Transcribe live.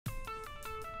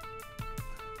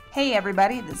Hey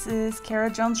everybody, this is Kara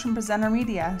Jones from Presenter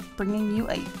Media, bringing you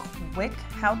a quick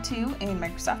how-to in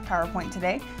Microsoft PowerPoint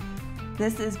today.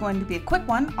 This is going to be a quick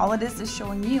one. All it is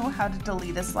showing you how to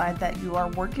delete a slide that you are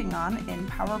working on in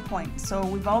PowerPoint. So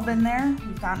we've all been there,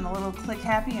 we've gotten a little click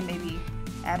happy and maybe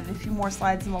added a few more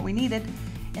slides than what we needed.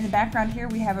 In the background here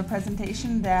we have a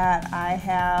presentation that I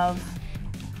have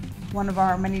one of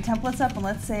our many templates up, and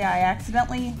let's say I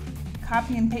accidentally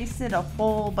copy and pasted a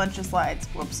whole bunch of slides.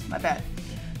 Whoops, my bad.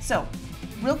 So,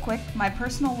 real quick, my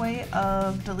personal way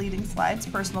of deleting slides,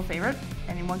 personal favorite,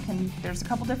 there's a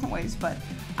couple different ways, but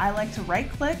I like to right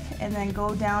click and then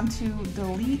go down to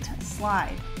delete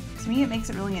slide. To me, it makes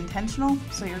it really intentional,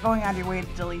 so you're going out of your way to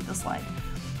delete the slide.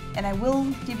 And I will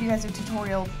give you guys a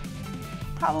tutorial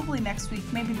probably next week,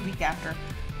 maybe the week after,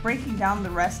 breaking down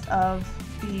the rest of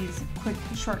these quick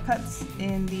shortcuts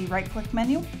in the right click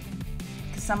menu.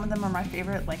 Some of them are my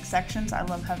favorite, like sections. I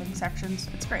love having sections.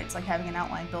 It's great. It's like having an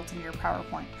outline built into your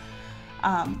PowerPoint.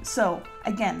 So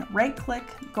again, right click,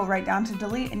 go right down to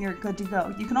delete, and you're good to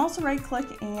go. You can also right click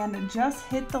and just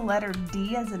hit the letter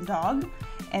D as in dog,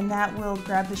 and that will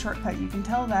grab the shortcut. You can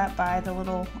tell that by the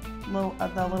little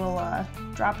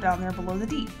drop down there below the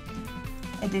D.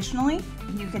 Additionally,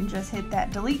 you can just hit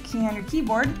that delete key on your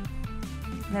keyboard,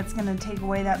 and that's going to take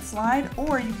away that slide,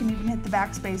 or you can even hit the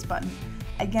backspace button.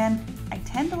 Again, I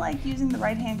tend to like using the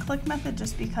right-hand click method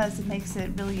just because it makes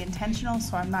it really intentional,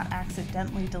 so I'm not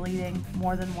accidentally deleting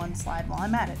more than one slide while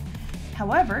I'm at it.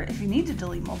 However, if you need to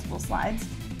delete multiple slides,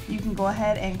 you can go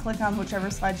ahead and click on whichever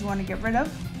slides you want to get rid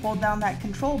of, hold down that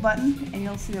control button, and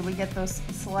you'll see that we get those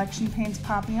selection panes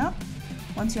popping up.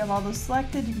 Once you have all those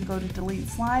selected, you can go to delete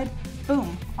slide.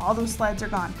 Boom, all those slides are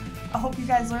gone. I hope you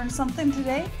guys learned something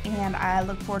today, and I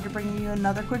look forward to bringing you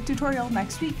another quick tutorial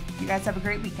next week. You guys have a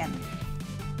great weekend.